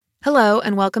Hello,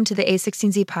 and welcome to the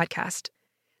a16z podcast.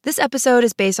 This episode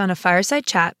is based on a fireside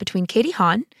chat between Katie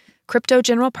Haun, crypto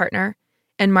general partner,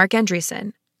 and Marc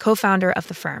Andreessen, co-founder of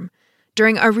the firm,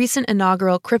 during our recent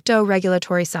inaugural Crypto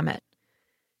Regulatory Summit.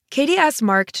 Katie asked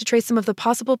Marc to trace some of the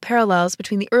possible parallels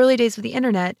between the early days of the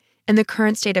internet and the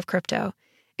current state of crypto,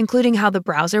 including how the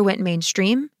browser went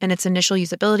mainstream and its initial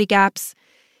usability gaps,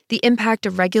 the impact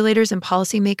of regulators and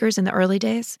policymakers in the early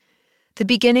days, the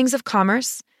beginnings of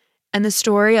commerce, and the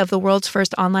story of the world's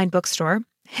first online bookstore,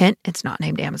 hint, it's not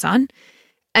named Amazon,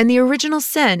 and the original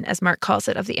sin, as Marc calls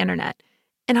it, of the internet,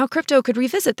 and how crypto could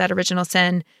revisit that original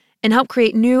sin and help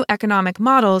create new economic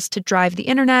models to drive the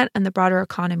internet and the broader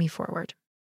economy forward.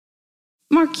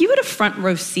 Marc, you had a front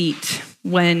row seat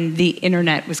when the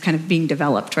internet was kind of being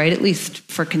developed, right? At least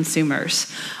for consumers.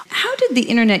 How did the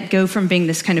internet go from being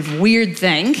this kind of weird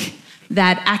thing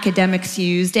that academics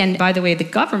used, and by the way, the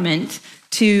government,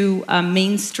 to a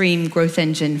mainstream growth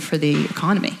engine for the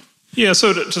economy? Yeah,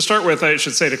 so to start with, I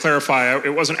should say, to clarify,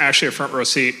 it wasn't actually a front row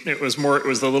seat. It was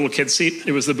the little kid seat.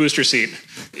 It was the booster seat.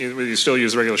 You still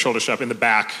use the regular shoulder strap in the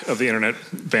back of the internet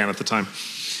van at the time.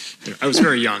 I was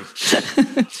very young.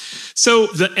 So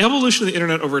the evolution of the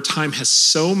internet over time has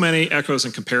so many echoes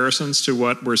and comparisons to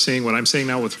what I'm seeing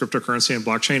now with cryptocurrency and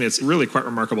blockchain. It's really quite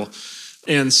remarkable.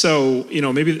 And so,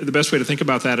 maybe the best way to think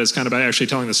about that is kind of by actually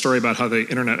telling the story about how the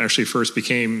internet actually first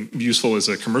became useful as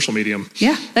a commercial medium.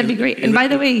 Yeah, that'd be great. And by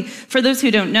the way, for those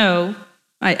who don't know,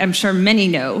 I'm sure many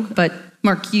know, but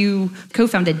Marc, you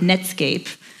co-founded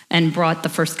Netscape and brought the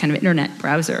first kind of internet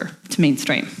browser to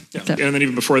mainstream. Yeah. So. And then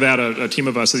even before that, a team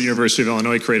of us at the University of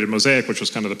Illinois created Mosaic, which was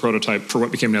kind of the prototype for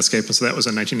what became Netscape. And so that was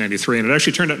in 1993. And it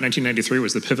actually turned out 1993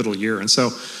 was the pivotal year. And so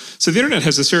the internet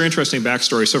has this very interesting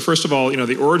backstory. So first of all,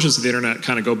 the origins of the internet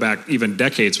kind of go back even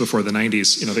decades before the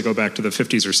 90s. They go back to the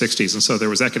 50s or 60s. And so there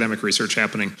was academic research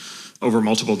happening over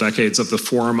multiple decades of the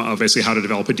form of basically how to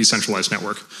develop a decentralized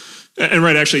network. And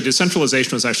actually,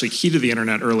 decentralization was actually key to the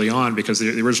internet early on because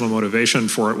the original motivation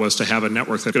for it was to have a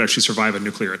network that could actually survive a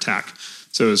nuclear attack.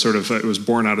 So it was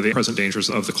born out of the present dangers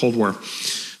of the Cold War.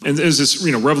 And it was this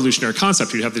revolutionary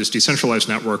concept. You'd have this decentralized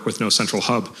network with no central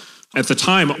hub. At the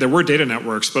time, there were data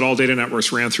networks, but all data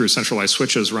networks ran through centralized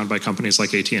switches run by companies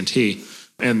like AT&T.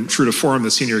 And true to form, the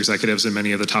senior executives and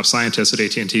many of the top scientists at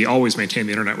AT&T always maintained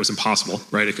the internet was impossible,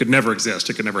 right? It could never exist.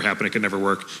 It could never happen. It could never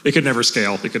work. It could never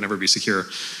scale. It could never be secure.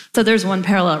 So there's one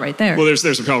parallel right there. Well,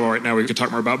 there's a parallel right now we could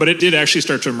talk more about. But it did actually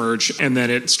start to emerge. And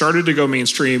then it started to go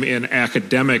mainstream in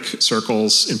academic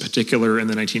circles, in particular in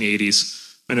the 1980s.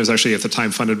 And it was actually at the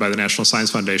time funded by the National Science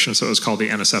Foundation. So it was called the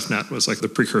NSFNet. It was like the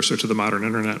precursor to the modern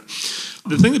internet.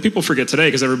 The thing that people forget today,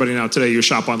 because everybody now today, you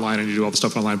shop online and you do all the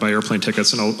stuff online, buy airplane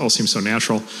tickets, and it all seems so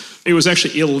natural. It was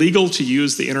actually illegal to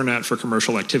use the internet for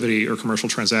commercial activity or commercial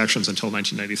transactions until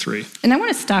 1993. And I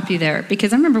want to stop you there,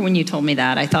 because I remember when you told me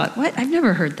that, I thought, what? I've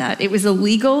never heard that. It was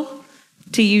illegal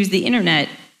to use the internet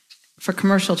for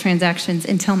commercial transactions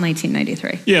until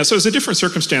 1993. Yeah, so it's a different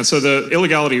circumstance. So the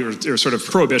illegality or sort of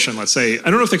prohibition, let's say, I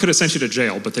don't know if they could have sent you to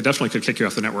jail, but they definitely could kick you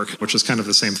off the network, which is kind of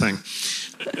the same thing,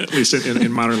 at least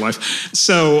in modern life.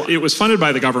 So it was funded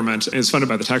by the government, it was funded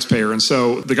by the taxpayer, and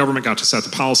so the government got to set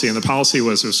the policy, and the policy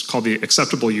was called the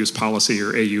Acceptable Use Policy,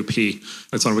 or AUP.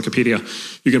 It's on Wikipedia.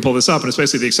 You can pull this up, and it's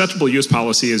basically the acceptable use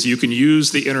policy is you can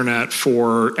use the internet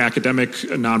for academic,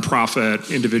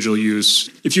 nonprofit, individual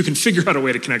use. If you can figure out a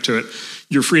way to connect to it,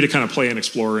 you're free to kind of play and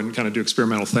explore and kind of do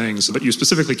experimental things, but you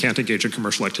specifically can't engage in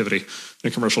commercial activity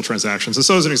and commercial transactions. And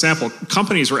so as an example,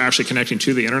 companies were actually connecting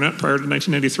to the internet prior to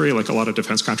 1993, like a lot of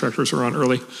defense contractors were on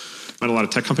early, and a lot of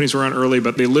tech companies were on early,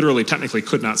 but they literally technically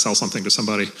could not sell something to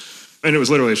somebody. And it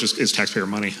was literally it's taxpayer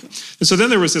money. And so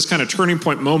then there was this kind of turning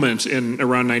point moment in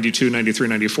around 92, 93,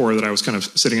 94 that I was kind of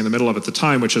sitting in the middle of at the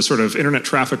time, which is sort of internet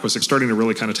traffic was starting to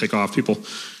really kind of take off. People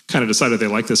kind of decided they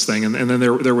liked this thing. And then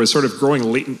there was sort of growing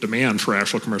latent demand for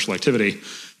actual commercial activity,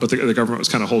 but the government was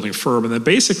kind of holding firm. And then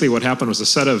basically what happened was a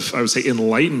set of, I would say,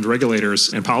 enlightened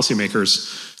regulators and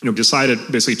policymakers decided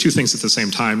basically two things at the same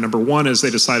time. Number one is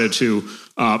they decided to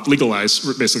revise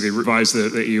the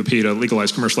EUP to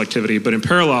legalize commercial activity, but in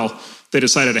parallel, they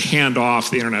decided to hand off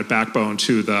the internet backbone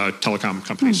to the telecom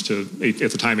companies, to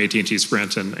at the time AT&T,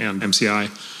 Sprint, and MCI.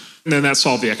 And then that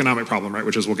solved the economic problem, right?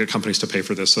 Which is we'll get companies to pay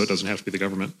for this, so it doesn't have to be the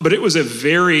government. But it was a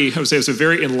very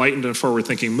enlightened and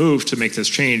forward-thinking move to make this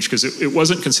change because it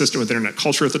wasn't consistent with internet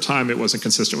culture at the time. It wasn't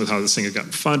consistent with how this thing had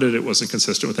gotten funded. It wasn't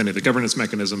consistent with any of the governance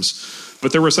mechanisms.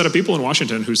 But there were a set of people in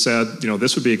Washington who said,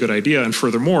 this would be a good idea. And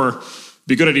furthermore,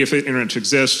 be a good idea for the internet to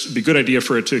exist, be a good idea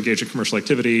for it to engage in commercial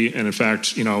activity. And in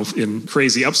fact, in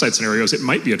crazy upside scenarios, it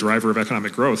might be a driver of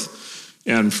economic growth.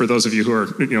 And for those of you who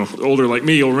are older like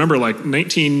me, you'll remember like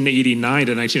 1989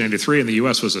 to 1993 in the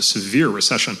U.S. was a severe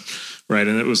recession, right?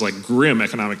 And it was like grim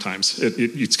economic times.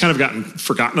 It's kind of gotten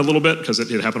forgotten a little bit because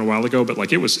it happened a while ago, but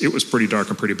like it was pretty dark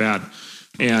and pretty bad.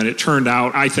 And it turned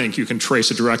out, I think you can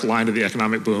trace a direct line to the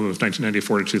economic boom of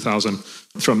 1994 to 2000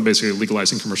 from basically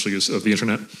legalizing commercial use of the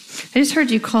internet. I just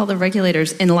heard you call the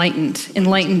regulators enlightened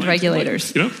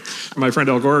regulators. My friend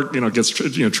Al Gore, gets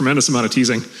tremendous amount of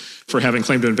teasing for having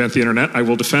claimed to invent the internet. I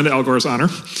will defend Al Gore's honor.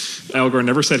 Al Gore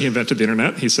never said he invented the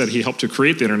internet. He said he helped to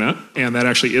create the internet, and that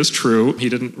actually is true. He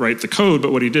didn't write the code,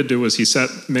 but what he did do was he set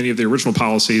many of the original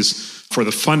policies for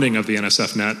the funding of the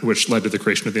NSFNet, which led to the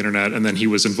creation of the internet, and then he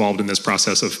was involved in this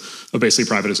process of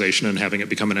basically privatization and having it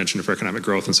become an engine for economic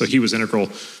growth. And so he was integral,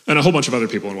 and a whole bunch of other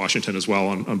people in Washington as well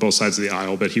on both sides of the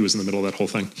aisle, but he was in the middle of that whole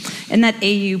thing. And that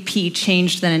AUP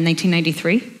changed then in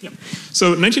 1993? Yep.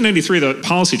 So in 1993, the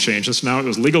policy changed, and so now it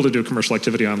was legal to do commercial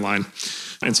activity online.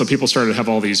 And so people started to have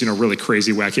all these, really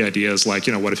crazy, wacky ideas like,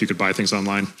 what if you could buy things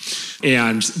online?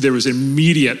 And there was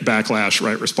immediate backlash,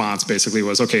 right? Response basically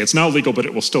was, okay, it's now legal, but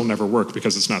it will still never work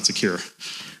because it's not secure.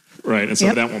 Right, and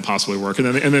so that won't possibly work. And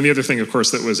then the other thing, of course,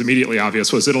 that was immediately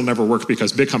obvious was it'll never work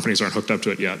because big companies aren't hooked up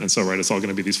to it yet. And so, it's all going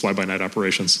to be these fly-by-night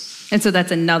operations. And so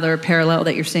that's another parallel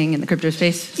that you're seeing in the crypto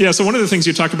space? Yeah, so one of the things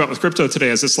you talk about with crypto today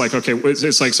is it's like, okay,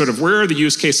 it's like sort of where are the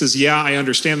use cases? Yeah, I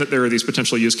understand that there are these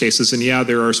potential use cases, and yeah,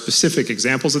 there are specific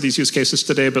examples of these use cases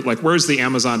today, but like where's the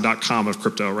Amazon.com of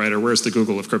crypto, right? Or where's the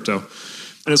Google of crypto?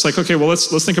 And it's like, okay, well,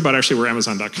 let's think about actually where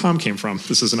Amazon.com came from.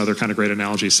 This is another kind of great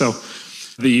analogy. So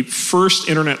the first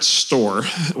internet store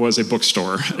was a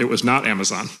bookstore. It was not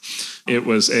Amazon. It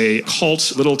was a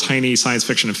cult, little tiny science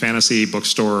fiction and fantasy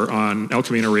bookstore on El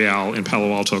Camino Real in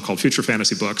Palo Alto called Future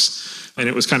Fantasy Books. And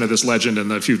it was kind of this legend.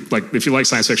 And if you like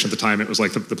science fiction at the time, it was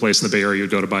like the place in the Bay Area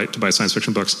you'd go to buy science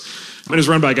fiction books. And it was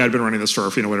run by a guy who'd been running the store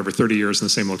for 30 years in the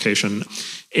same location.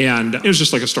 And it was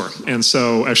just like a store. And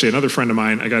so actually another friend of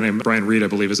mine, a guy named Brian Reed, I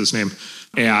believe is his name,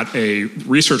 at a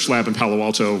research lab in Palo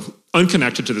Alto,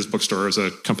 unconnected to this bookstore, as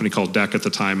a company called DEC at the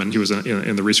time, and he was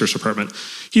in the research department.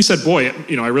 He said, boy,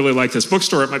 I really like this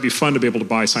bookstore. It might be fun to be able to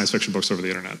buy science fiction books over the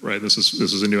internet, right? This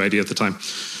was a new idea at the time.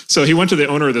 So he went to the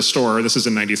owner of the store. This is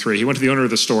in 93. He went to the owner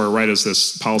of the store right as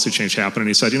this policy change happened, and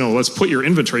he said, let's put your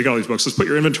inventory, you got all these books, let's put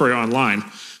your inventory online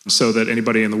so that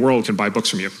anybody in the world can buy books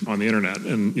from you on the internet.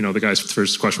 And, the guy's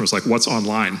first question was like, what's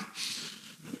online?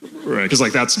 Right, because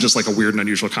that's just like a weird and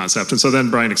unusual concept. And so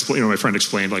then Brian explained, my friend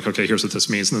explained, like, okay, here's what this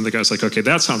means. And then the guy's like, okay,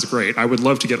 that sounds great. I would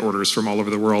love to get orders from all over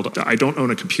the world. I don't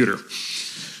own a computer.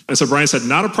 And so Brian said,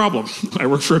 not a problem. I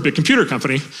work for a big computer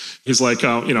company. He's like,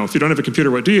 if you don't have a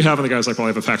computer, what do you have? And the guy's like, well, I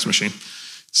have a fax machine.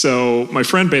 So my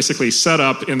friend basically set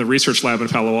up in the research lab in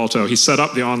Palo Alto, he set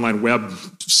up the online web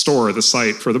store, the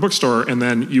site for the bookstore, and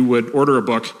then you would order a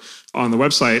book on the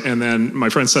website, and then my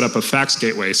friend set up a fax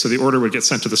gateway, so the order would get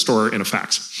sent to the store in a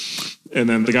fax. And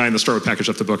then the guy in the store would package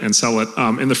up the book and sell it.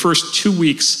 In the first 2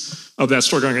 weeks of that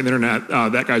store going on the internet,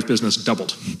 that guy's business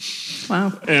doubled.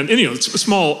 Wow. And it's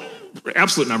small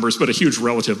absolute numbers, but a huge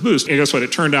relative boost. And guess what?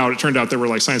 It turned out there were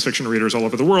like science fiction readers all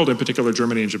over the world, in particular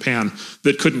Germany and Japan,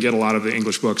 that couldn't get a lot of the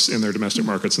English books in their domestic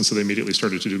markets, and so they immediately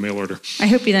started to do mail order. I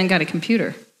hope he then got a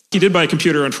computer. He did buy a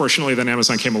computer. Unfortunately, then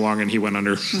Amazon came along and he went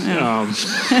under. Wow.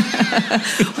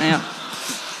 Wow.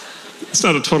 It's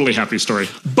not a totally happy story,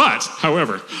 but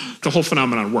however, the whole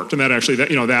phenomenon worked, and that actually,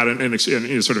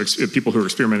 and sort of people who are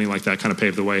experimenting like that kind of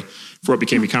paved the way for what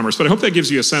became e-commerce. But I hope that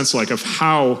gives you a sense, of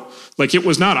how, it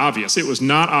was not obvious. It was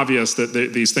not obvious that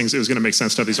these things, it was going to make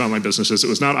sense to have these online businesses. It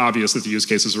was not obvious that the use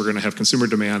cases were going to have consumer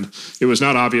demand. It was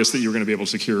not obvious that you were going to be able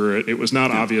to secure it. It was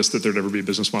not obvious that there'd ever be a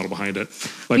business model behind it.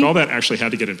 All that actually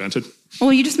had to get invented.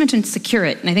 Well, you just mentioned secure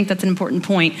it, and I think that's an important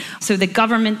point. So the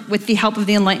government, with the help of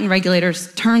the enlightened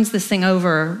regulators, turns this thing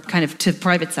over kind of to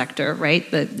private sector, right?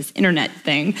 This internet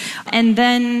thing. And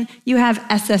then you have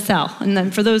SSL. And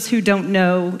then for those who don't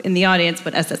know in the audience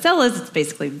what SSL is, it's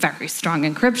basically very strong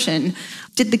encryption.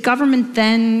 Did the government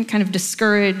then kind of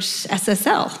discourage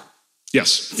SSL?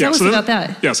 Yes. Tell us about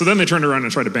that. Yeah, so then they turned around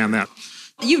and tried to ban that.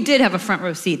 You did have a front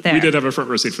row seat there. We did have a front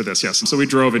row seat for this, yes. So we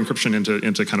drove encryption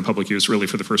into kind of public use really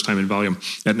for the first time in volume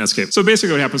at Netscape. So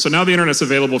basically what happened, so now the internet's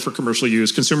available for commercial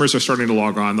use. Consumers are starting to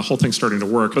log on. The whole thing's starting to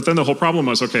work. But then the whole problem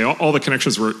was, okay, all the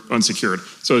connections were unsecured.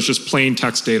 So it's just plain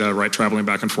text data, right, traveling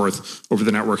back and forth over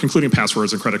the network, including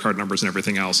passwords and credit card numbers and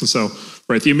everything else. And so,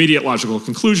 right, the immediate logical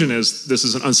conclusion is this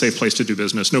is an unsafe place to do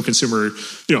business. No consumer,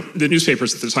 the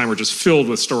newspapers at the time were just filled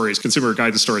with stories, consumer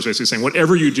guidance stories, basically saying,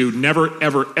 whatever you do, never,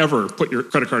 ever, ever put your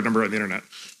credit card number on the internet.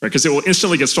 Right, because it will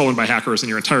instantly get stolen by hackers and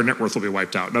your entire net worth will be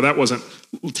wiped out. Now, that wasn't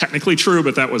technically true,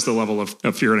 but that was the level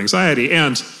of fear and anxiety.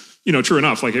 And true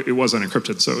enough, like it was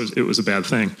unencrypted, so it was a bad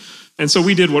thing. And so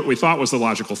we did what we thought was the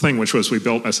logical thing, which was we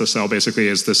built SSL basically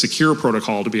as the secure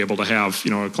protocol to be able to have,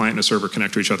 a client and a server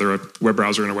connect to each other, a web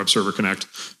browser and a web server connect,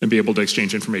 and be able to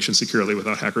exchange information securely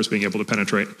without hackers being able to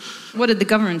penetrate. What did the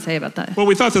government say about that? Well,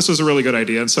 we thought this was a really good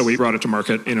idea, and so we brought it to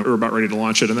market. We were about ready to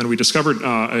launch it, and then we discovered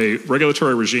a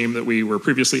regulatory regime that we were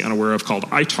previously unaware of called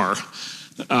ITAR,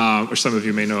 which some of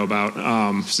you may know about.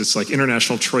 It's like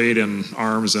international trade in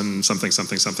arms and something,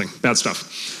 bad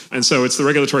stuff. And so it's the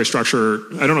regulatory structure.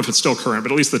 I don't know if it's still current,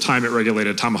 but at least the time it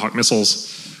regulated Tomahawk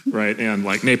missiles, right? And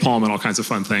like napalm and all kinds of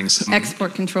fun things.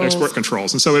 Export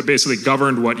controls. And so it basically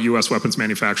governed what U.S. weapons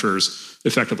manufacturers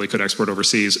effectively could export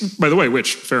overseas. By the way,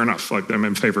 which, fair enough, like, I'm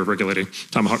in favor of regulating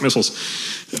Tomahawk missiles.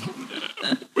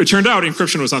 It turned out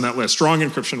encryption was on that list. Strong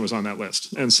encryption was on that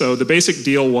list. And so the basic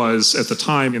deal was, at the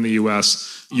time in the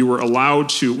US, you were allowed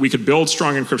to, we could build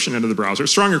strong encryption into the browser.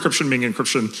 Strong encryption being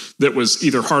encryption that was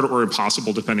either hard or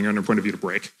impossible, depending on your point of view, to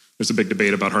break. There's a big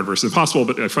debate about hard versus impossible,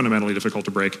 but fundamentally difficult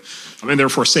to break, and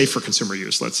therefore safe for consumer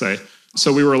use, let's say.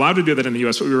 So we were allowed to do that in the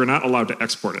US, but we were not allowed to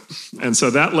export it. And so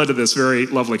that led to this very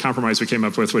lovely compromise we came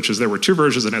up with, which is there were two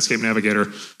versions of Netscape Navigator,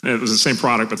 and it was the same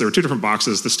product, but there were two different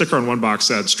boxes. The sticker on one box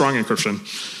said strong encryption.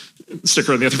 The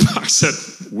sticker on the other box said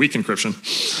weak encryption,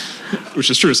 which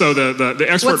is true. So the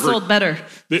export... What sold better?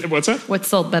 What's that? What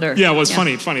sold better? Yeah, well, it's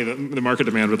funny that the market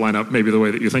demand would line up maybe the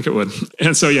way that you think it would.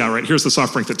 And so, yeah, right, here's the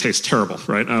soft drink that tastes terrible,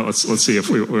 right? Let's see if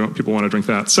people want to drink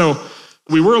that. So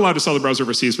we were allowed to sell the browser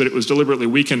overseas, but it was deliberately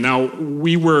weak. And now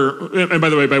we were, and by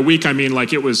the way, by weak, I mean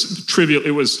like it was trivial.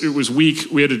 It was weak.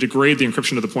 We had to degrade the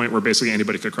encryption to the point where basically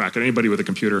anybody could crack it. Anybody with a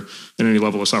computer and any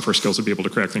level of software skills would be able to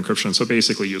crack the encryption. So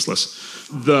basically useless.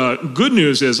 The good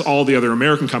news is all the other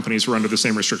American companies were under the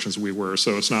same restrictions we were.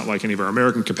 So it's not like any of our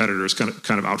American competitors kind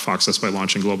of outfoxed us by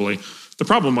launching globally. The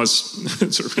problem was,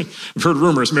 I've heard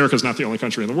rumors, America's not the only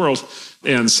country in the world.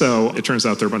 And so it turns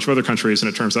out there are a bunch of other countries,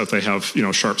 and it turns out they have,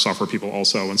 sharp software people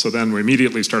also. And so then we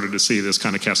immediately started to see this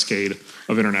kind of cascade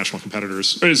of international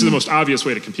competitors. It's the most obvious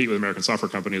way to compete with American software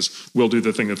companies. Will do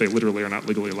the thing that they literally are not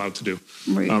legally allowed to do.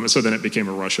 Right. And so then it became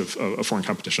a rush of foreign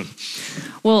competition.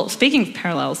 Well, speaking of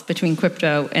parallels between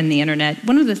crypto and the internet,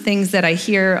 one of the things that I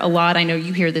hear a lot, I know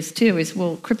you hear this too, is,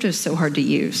 well, crypto is so hard to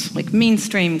use. Like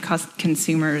mainstream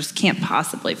consumers can't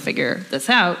possibly figure this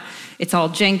out. It's all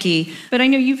janky. But I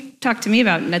know you've talked to me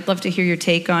about it, and I'd love to hear your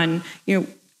take on,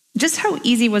 just how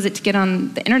easy was it to get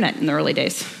on the internet in the early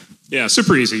days? Yeah,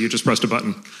 super easy. You just pressed a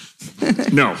button.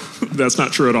 No, that's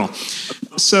not true at all.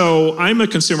 So I'm a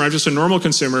consumer. I'm just a normal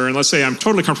consumer. And let's say I'm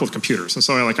totally comfortable with computers. And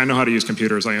so I know how to use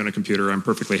computers. I own a computer. I'm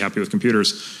perfectly happy with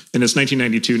computers. And it's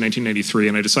 1992, 1993.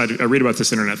 And I read about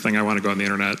this internet thing. I want to go on the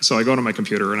internet. So I go to my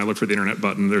computer and I look for the internet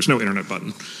button. There's no internet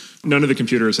button. None of the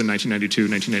computers in 1992,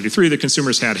 1993, the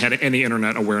consumers had any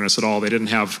internet awareness at all. They didn't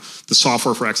have the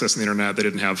software for accessing the internet. They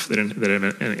didn't have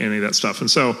any of that stuff. And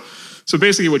so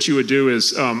basically what you would do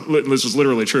is, this is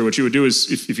literally true, what you would do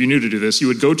is, if you knew to do this, you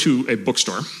would go to a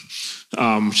bookstore,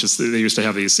 which is, they used to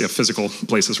have these physical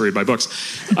places where you buy books,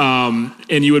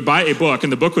 and you would buy a book,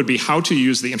 and the book would be How to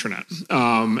Use the Internet.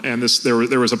 And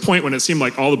there was a point when it seemed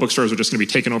like all the bookstores were just going to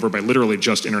be taken over by literally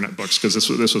just internet books, because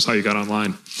this was how you got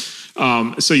online.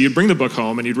 So you'd bring the book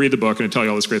home and you'd read the book and it'd tell you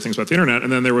all these great things about the internet.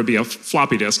 And then there would be a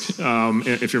floppy disk,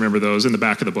 if you remember those, in the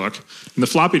back of the book. And the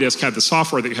floppy disk had the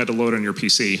software that you had to load on your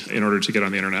PC in order to get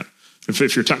on the internet.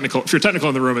 If you're technical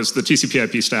in the room, it's the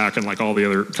TCP/IP stack and like all the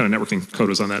other kind of networking code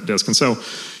was on that disk. And so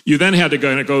you then had to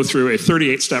go through a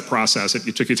 38-step process.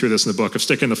 It took you through this in the book of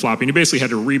sticking the floppy. And you basically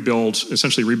had to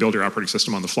essentially rebuild your operating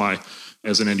system on the fly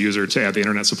as an end user to add the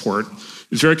internet support.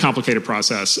 It's a very complicated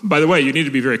process. By the way, you need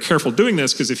to be very careful doing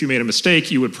this, because if you made a mistake,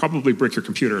 you would probably break your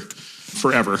computer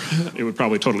forever. It would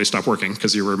probably totally stop working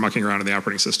because you were mucking around in the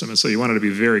operating system. And so you wanted to be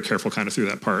very careful kind of through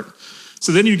that part.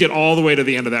 So then you get all the way to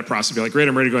the end of that process, be like, great,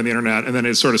 I'm ready to go on the internet. And then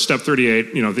it's sort of step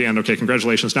 38, at the end, okay,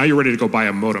 congratulations. Now you're ready to go buy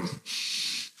a modem.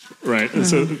 Right. And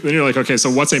so then you're like, okay,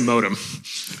 so what's a modem?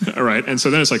 All right. And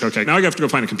so then it's like, okay, now I have to go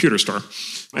find a computer store,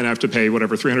 and I have to pay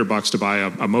whatever $300 to buy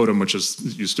a modem, which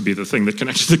used to be the thing that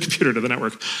connected the computer to the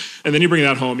network. And then you bring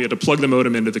that home, you had to plug the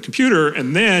modem into the computer,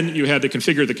 and then you had to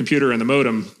configure the computer and the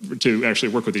modem to actually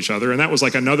work with each other. And that was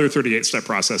like another 38-step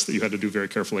process that you had to do very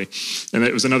carefully. And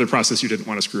it was another process you didn't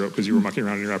want to screw up because you were mucking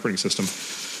around in your operating system.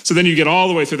 So then you get all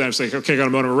the way through that. It's like, okay, I got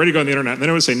a modem, we're ready to go on the internet. And then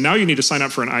it would say, now you need to sign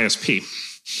up for an ISP.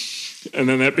 And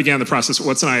then that began the process.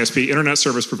 What's an ISP? Internet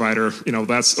service provider.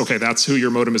 That's who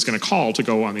your modem is going to call to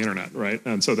go on the internet, right?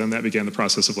 And so then that began the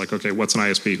process of like, okay, what's an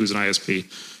ISP? Who's an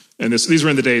ISP? And these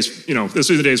were in the days, these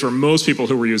were the days where most people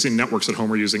who were using networks at home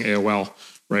were using AOL,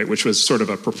 right, which was sort of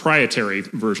a proprietary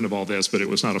version of all this, but it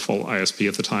was not a full ISP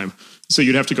at the time. So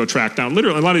you'd have to go track down,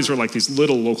 literally, a lot of these were like these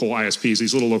little local ISPs,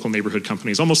 these little local neighborhood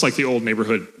companies, almost like the old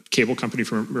neighborhood cable company,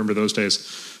 if you remember those days.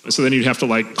 So then you'd have to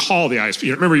like call the ISP.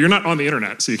 Remember, you're not on the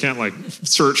internet, so you can't like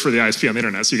search for the ISP on the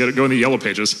internet. So you got to go in the yellow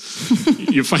pages.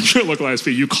 You find your local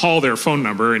ISP, you call their phone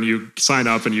number, and you sign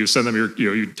up, and you send them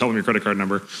you tell them your credit card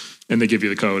number, and they give you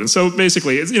the code. And so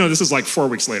basically, it's, this is like 4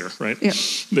 weeks later, right? Yeah.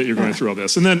 That you're going through all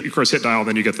this. And then, of course, hit dial,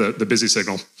 then you get the busy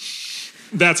signal.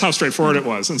 That's how straightforward it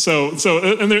was. And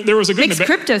there was a good... Makes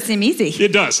crypto seem easy.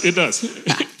 It does.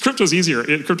 Crypto's easier.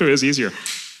 Crypto is easier.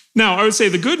 Now, I would say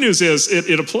the good news is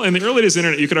it applied in the early days of the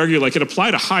internet. You could argue like it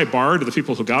applied a high bar to the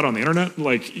people who got on the internet.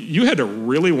 Like you had to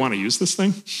really want to use this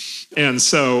thing. And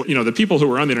so, the people who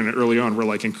were on the internet early on were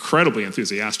like incredibly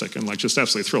enthusiastic and like just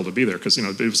absolutely thrilled to be there because,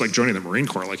 it was like joining the Marine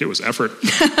Corps. Like it was effort,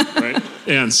 right?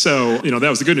 And so, that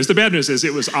was the good news. The bad news is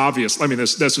it was obvious. I mean,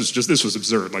 this was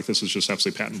absurd. Like this was just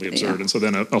absolutely patently absurd. Yeah. And so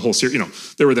then a whole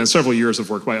series, there were then several years of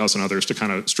work by us and others to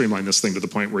kind of streamline this thing to the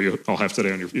point where you all have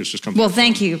today on your, it's just come. Well,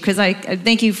 thank you. Because I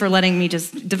thank you for letting me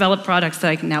just develop products that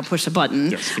I can now push a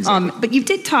button. Yes, exactly. But you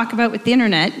did talk about with the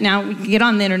internet. Now we can get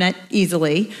on the internet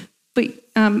easily. But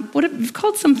you've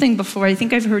called something before. I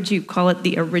think I've heard you call it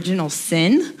the original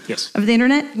sin of the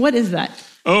internet. What is that?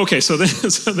 Oh, okay. So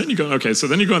then you go on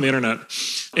the internet,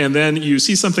 and then you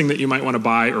see something that you might want to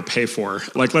buy or pay for.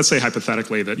 Like, let's say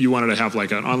hypothetically that you wanted to have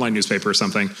like an online newspaper or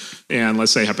something, and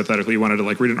let's say hypothetically you wanted to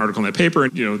like read an article in that paper,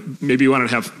 and maybe you wanted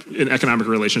to have an economic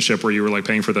relationship where you were like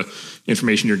paying for the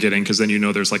information you're getting, because then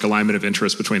there's like alignment of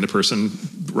interest between the person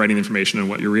writing the information and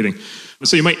what you're reading.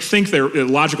 So you might think the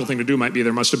logical thing to do might be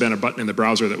there must have been a button in the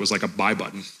browser that was like a buy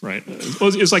button, right?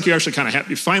 Well, it's like you actually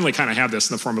you finally kind of have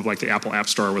this in the form of like the Apple App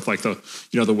Store with like the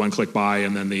one-click buy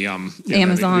and then the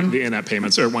Amazon, the in-app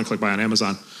payments, or one-click buy on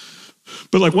Amazon.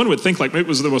 But like one would think like it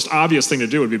was the most obvious thing to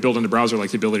do would be build in the browser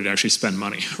like the ability to actually spend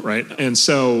money, right? And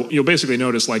so you'll basically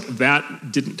notice like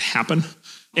that didn't happen.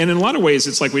 And in a lot of ways,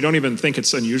 it's like we don't even think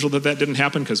it's unusual that didn't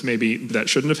happen because maybe that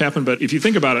shouldn't have happened. But if you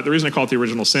think about it, the reason I call it the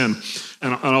original sin,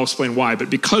 and I'll explain why, but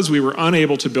because we were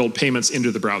unable to build payments into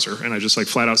the browser, and I just like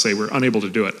flat out say we're unable to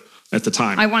do it at the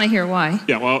time. I want to hear why.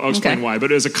 Yeah, well, I'll explain why.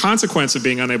 But as a consequence of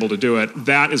being unable to do it,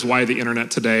 that is why the internet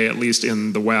today, at least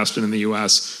in the West and in the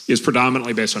US, is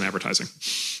predominantly based on advertising,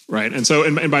 right? And so,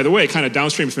 and by the way, kind of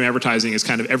downstream from advertising is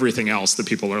kind of everything else that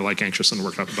people are like anxious and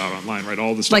worked up about online, right?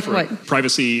 All this stuff, like what?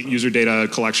 Privacy, user data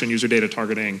collection, user data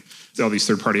targeting, all these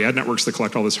third-party ad networks that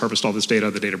collect all this, harvest all this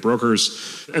data, the data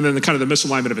brokers, and then the kind of the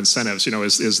misalignment of incentives.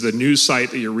 Is the news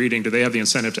site that you're reading, do they have the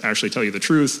incentive to actually tell you the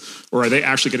truth, or are they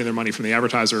actually getting their money from the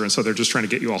advertiser, and so they're just trying to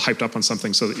get you all hyped up on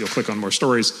something so that you'll click on more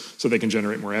stories so they can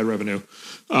generate more ad revenue.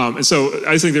 And so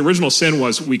I think the original sin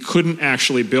was we couldn't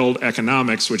actually build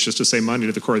economics, which is to say money,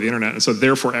 to the core of the internet, and so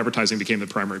therefore advertising became the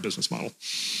primary business model.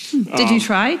 Did you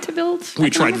try to build economics? We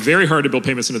tried very hard to build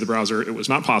payments into the browser. It was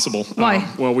not possible. Why?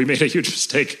 Well, we made a huge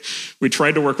mistake. We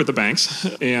tried to work with the banks,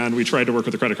 and we tried to work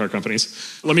with the credit card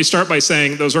companies. Let me start by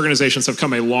saying those organizations have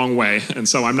come a long way, and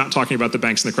so I'm not talking about the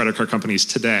banks and the credit card companies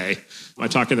today. I'm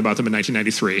talking about them in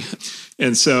 1993.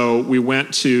 And so we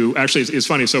went to, actually, it's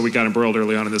funny, so we got embroiled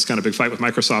early on in this kind of big fight with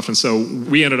Microsoft, and so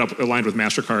we ended up aligned with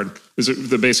MasterCard.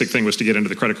 The basic thing was to get into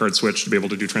the credit card switch to be able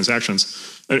to do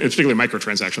transactions, particularly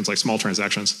microtransactions, like small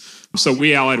transactions. So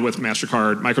we allied with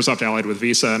MasterCard, Microsoft allied with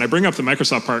Visa, and I bring up the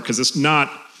Microsoft part because it's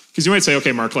not, because you might say,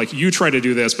 okay, Mark, like you try to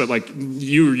do this, but like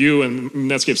you and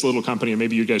Netscape's a little company and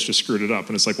maybe you guys just screwed it up.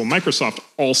 And it's like, well, Microsoft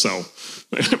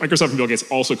and Bill Gates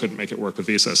also couldn't make it work with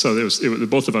Visa. So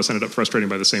both of us ended up frustrating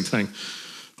by the same thing.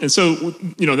 And so,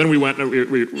 then we went,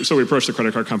 so we approached the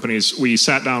credit card companies. We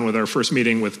sat down with our first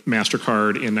meeting with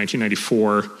MasterCard in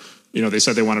 1994. They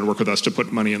said they wanted to work with us to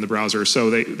put money in the browser. So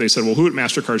they said, well, who at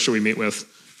MasterCard should we meet with?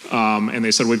 And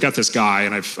they said, we've got this guy,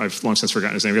 and I've long since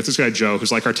forgotten his name. We've got this guy, Joe,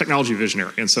 who's like our technology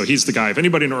visionary. And so he's the guy. If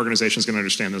anybody in our organization is going to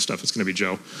understand this stuff, it's going to be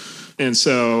Joe. And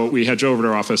so we had Joe over to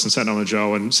our office and sat down with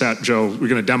Joe we're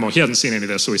going to demo. He hasn't seen any of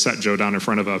this, so we sat Joe down in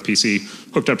front of a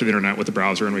PC, hooked up to the internet with the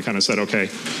browser, and we kind of said, okay.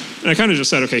 And I kind of just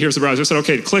said, okay, here's the browser. I said,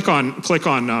 okay, click on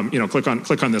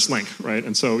this link, right?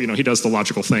 And so, he does the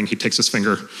logical thing. He takes his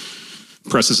finger,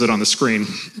 presses it on the screen,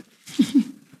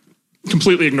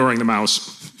 completely ignoring the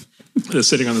mouse that's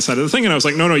sitting on the side of the thing. And I was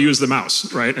like, no, use the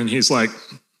mouse, right? And he's like,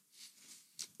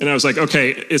 and I was like,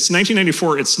 okay, it's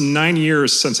 1994. It's 9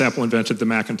 years since Apple invented the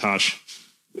Macintosh.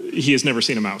 He has never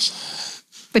seen a mouse.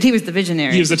 But he was the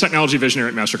visionary. He was the technology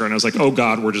visionary at MasterCard. And I was like, oh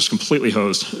God, we're just completely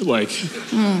hosed. Like,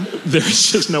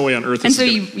 there's just no way on earth. And so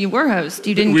you were hosed.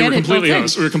 You didn't get it.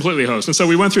 We were completely hosed. And so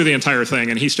we went through the entire thing,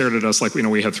 and he stared at us like,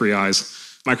 we had three eyes.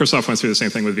 Microsoft went through the same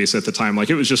thing with Visa at the time.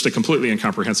 Like, it was just a completely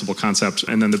incomprehensible concept,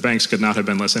 and then the banks could not have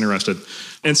been less interested.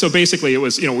 And so basically, it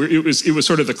was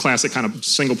sort of the classic kind of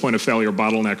single point of failure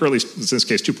bottleneck, or at least in this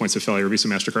case, 2 points of failure. Visa,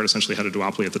 MasterCard essentially had a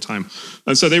duopoly at the time,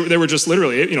 and so they were just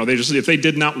literally, if they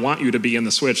did not want you to be in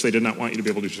the switch, they did not want you to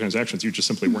be able to do transactions. You just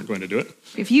simply weren't going to do it.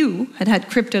 If you had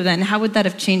crypto, then how would that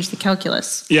have changed the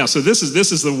calculus? Yeah, so this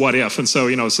is the what if, and so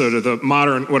so to the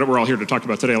modern, what we're all here to talk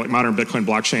about today, like modern Bitcoin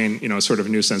blockchain, sort of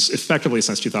new since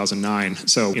 2009.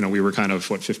 So, we were kind of,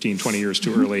 15, 20 years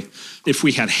too early. If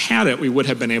we had it, we would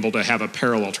have been able to have a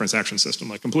parallel transaction system,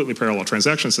 like completely parallel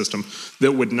transaction system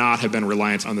that would not have been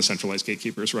reliant on the centralized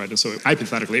gatekeepers, right? And so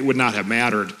hypothetically, it would not have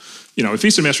mattered. If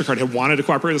Visa and MasterCard had wanted to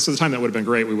cooperate with us at the time, that would have been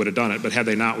great. We would have done it. But had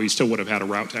they not, we still would have had a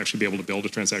route to actually be able to build a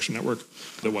transaction network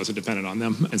that wasn't dependent on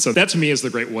them. And so that to me is the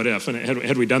great what if. And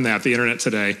had we done that, the internet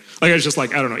today, like I was just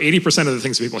like, I don't know, 80% of the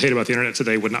things people hate about the internet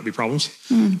today would not be problems.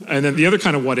 And then the other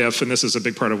kind of what if, and this is a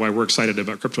big part of why we're excited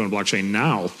about crypto and blockchain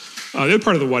now, the other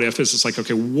part of the what if is it's like,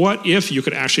 okay, what if you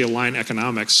could actually align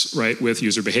economics, right, with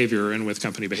user behavior and with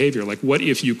company behavior? Like, what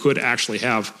if you could actually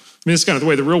have, this is kind of the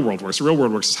way the real world works. The real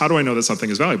world works is, how do I know that something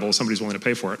is valuable if somebody's willing to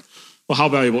pay for it? Well, how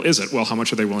valuable is it? Well, how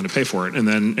much are they willing to pay for it? And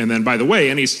then by the way,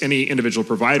 any individual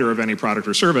provider of any product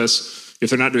or service, if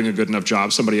they're not doing a good enough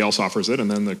job, somebody else offers it, and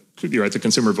then the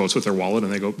consumer votes with their wallet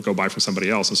and they go buy from somebody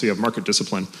else. And so you have market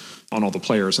discipline on all the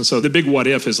players. And so the big what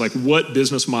if is like, what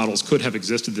business models could have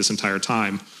existed this entire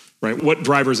time, right? What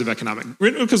drivers of economic,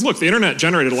 because look, the internet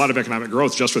generated a lot of economic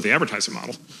growth just with the advertising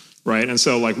model, right? And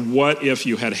so like, what if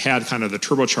you had kind of the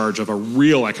turbocharge of a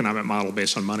real economic model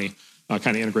based on money,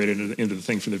 kind of integrated into the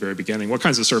thing from the very beginning? What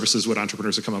kinds of services would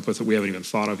entrepreneurs have come up with that we haven't even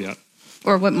thought of yet?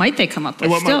 Or what might they come up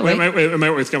with what still, might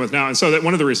right? come with now. And so that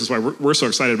one of the reasons why we're so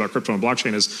excited about crypto and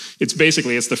blockchain is it's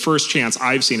the first chance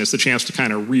I've seen. It's the chance to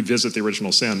kind of revisit the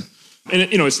original sin. And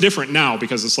it's different now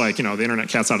because it's like, the internet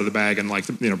cat's out of the bag and like,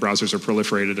 browsers are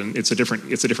proliferated and it's a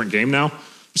different game now.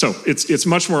 So it's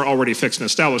much more already fixed and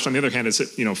established. On the other hand, it's at,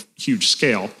 huge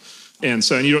scale. And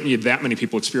you don't need that many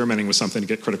people experimenting with something to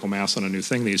get critical mass on a new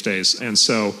thing these days. And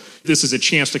so this is a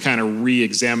chance to kind of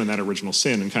re-examine that original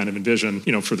sin and kind of envision,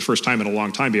 for the first time in a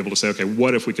long time, be able to say, okay,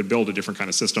 what if we could build a different kind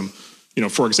of system?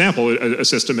 For example, a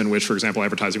system in which, for example,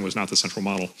 advertising was not the central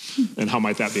model. And how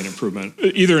might that be an improvement?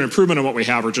 Either an improvement on what we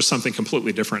have or just something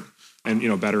completely different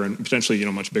and, better and potentially,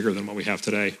 much bigger than what we have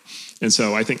today. And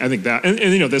so I think that,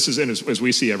 and this is, and as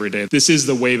we see every day, this is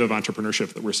the wave of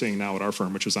entrepreneurship that we're seeing now at our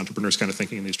firm, which is entrepreneurs kind of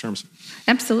thinking in these terms.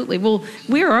 Absolutely. Well,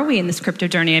 where are we in this crypto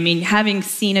journey? I mean, having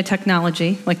seen a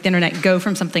technology like the internet go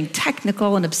from something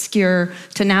technical and obscure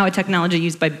to now a technology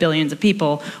used by billions of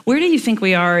people, where do you think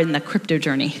we are in the crypto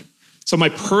journey? So my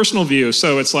personal view,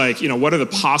 so it's like, what are the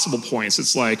possible points?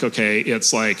 It's like, okay,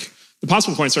 the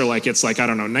possible points are like, it's like, I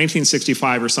don't know,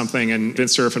 1965 or something, and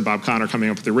Vince Cerf and Bob Kahn are coming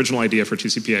up with the original idea for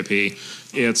TCP/IP.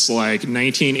 It's like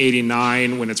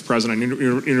 1989 when it's present on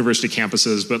university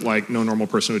campuses, but like no normal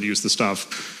person would use the stuff.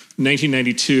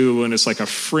 1992 when it's like a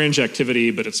fringe activity,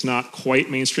 but it's not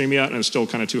quite mainstream yet, and it's still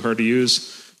kind of too hard to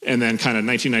use. And then kind of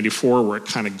 1994 where it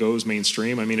kind of goes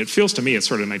mainstream. I mean, it feels to me it's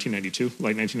sort of 1992,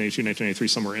 like 1992, 1993,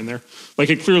 somewhere in there.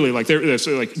 Like it clearly, like there's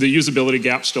like the usability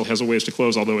gap still has a ways to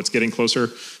close, although it's getting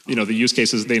closer. The use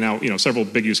cases, they now, several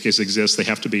big use cases exist. They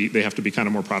have to be kind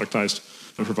of more productized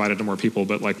and provided to more people,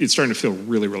 but like it's starting to feel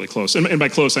really, really close. And by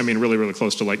close, I mean really, really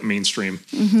close to like mainstream,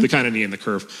 the kind of knee in the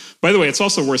curve. By the way, it's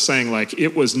also worth saying like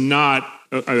it was not,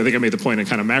 I think I made the point in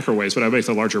kind of macro ways, but I make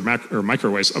the larger micro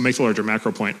ways. I'll make the larger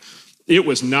macro point. It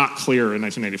was not clear in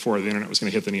 1994 the internet was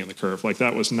going to hit the knee in the curve. Like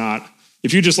that was not,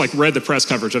 if you just like read the press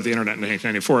coverage of the internet in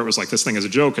 1994, it was like, this thing is a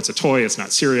joke, it's a toy, it's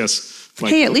not serious.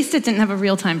 Like, hey, at least it didn't have a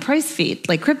real-time price feed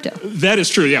like crypto. That is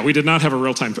true. Yeah, we didn't have a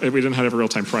real-time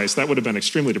price. That would have been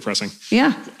extremely depressing.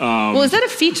 Yeah. Well, is that a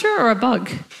feature or a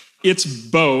bug? It's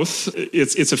both.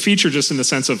 It's a feature just in the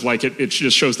sense of like it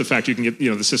just shows the fact you can get,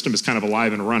 the system is kind of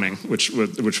alive and running, which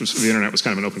was the internet was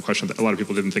kind of an open question that a lot of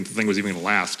people didn't think the thing was even going to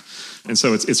last. And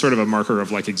so it's sort of a marker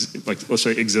of like let's say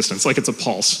existence, like it's a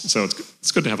pulse. So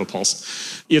it's good to have a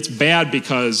pulse. It's bad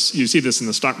because you see this in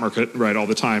the stock market, right, all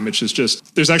the time, which is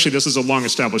just, this is a long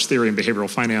established theory in behavioral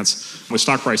finance with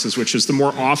stock prices, which is the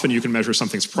more often you can measure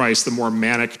something's price, the more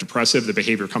manic depressive the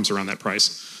behavior comes around that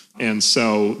price. And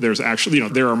so there's actually,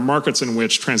 there are markets in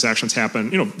which transactions happen,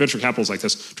 venture capital is like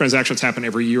this, transactions happen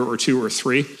every year or two or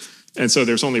three. And so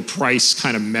there's only price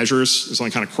kind of measures, there's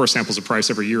only kind of core samples of price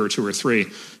every year or two or three.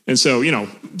 And so,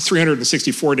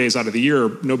 364 days out of the year,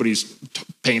 nobody's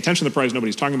paying attention to the price,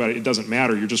 nobody's talking about it, it doesn't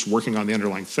matter, you're just working on the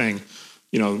underlying thing.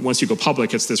 once you go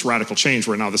public, it's this radical change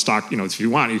where now the stock, if you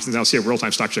want, you can now see a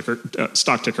real-time stock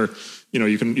ticker.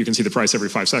 You can see the price every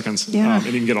 5 seconds. Yeah. And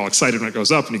you can get all excited when it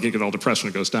goes up, and you can get all depressed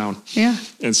when it goes down. Yeah.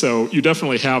 And so you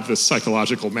definitely have this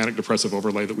psychological manic depressive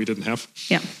overlay that we didn't have.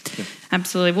 Yeah,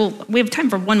 absolutely. Well, we have time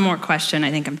for one more question.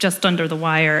 I think I'm just under the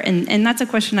wire. And that's a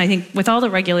question, I think, with all the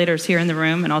regulators here in the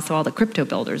room and also all the crypto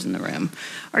builders in the room.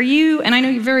 Are you, and I know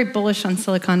you're very bullish on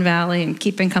Silicon Valley and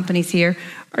keeping companies here,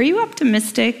 are you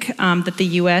optimistic that the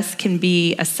U.S. can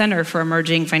be a center for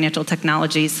emerging financial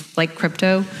technologies like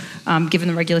crypto, given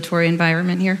the regulatory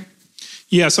environment here?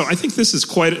 Yeah, so I think this is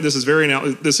very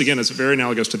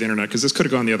analogous to the internet, because this could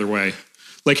have gone the other way.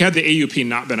 Like, had the AUP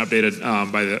not been updated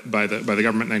by the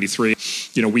government in '93,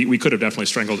 we could have definitely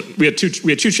strangled it. We had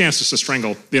two chances to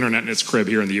strangle the internet in its crib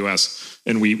here in the U.S.,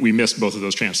 and we missed both of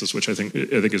those chances, which I think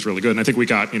is really good. And I think we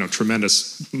got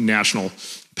tremendous national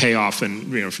payoff,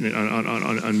 and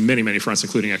on many fronts,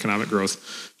 including economic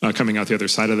growth, coming out the other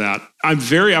side of that. I'm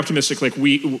very optimistic. Like,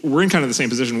 we're in kind of the same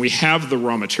position. We have the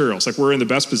raw materials. Like, we're in the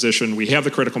best position. We have the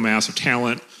critical mass of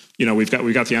talent. We've got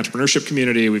the entrepreneurship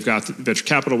community, we've got the venture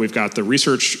capital, we've got the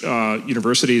research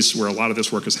universities where a lot of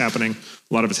this work is happening.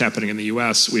 A lot of it's happening in the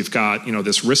U.S. We've got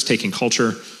this risk-taking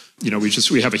culture.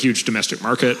 We have a huge domestic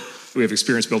market. We have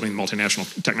experience building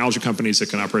multinational technology companies that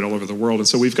can operate all over the world, and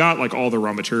so we've got all the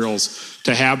raw materials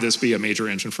to have this be a major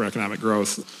engine for economic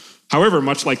growth. However,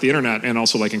 much like the internet and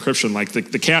also like encryption,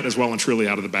 the cat is well and truly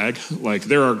out of the bag.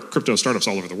 There are crypto startups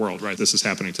all over the world, right? This is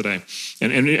happening today.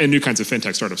 And new kinds of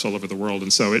fintech startups all over the world.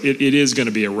 And so it is going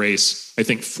to be a race, I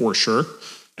think, for sure.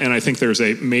 And I think there's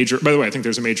a major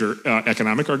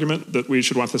economic argument that we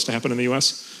should want this to happen in the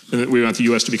U.S. and that we want the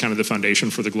U.S. to be kind of the foundation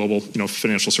for the global,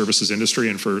 financial services industry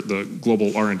and for the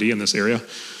global R&D in this area.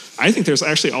 I think there's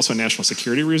actually also a national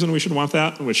security reason we should want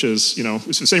that, which is,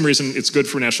 it's the same reason it's good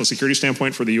from a national security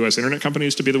standpoint for the U.S. internet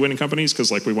companies to be the winning companies,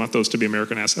 because we want those to be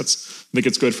American assets. I think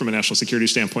it's good from a national security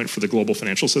standpoint for the global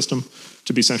financial system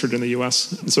to be centered in the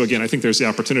U.S. And so again, I think there's the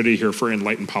opportunity here for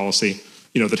enlightened policy,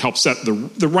 that helps set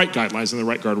the right guidelines and the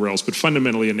right guardrails, but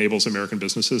fundamentally enables American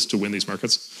businesses to win these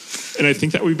markets. And I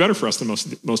think that would be better for us than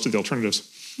most of the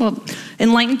alternatives. Well,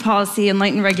 enlightened policy,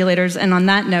 enlightened regulators. And on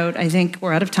that note, I think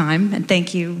we're out of time. And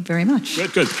thank you very much.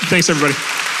 Good. Thanks, everybody.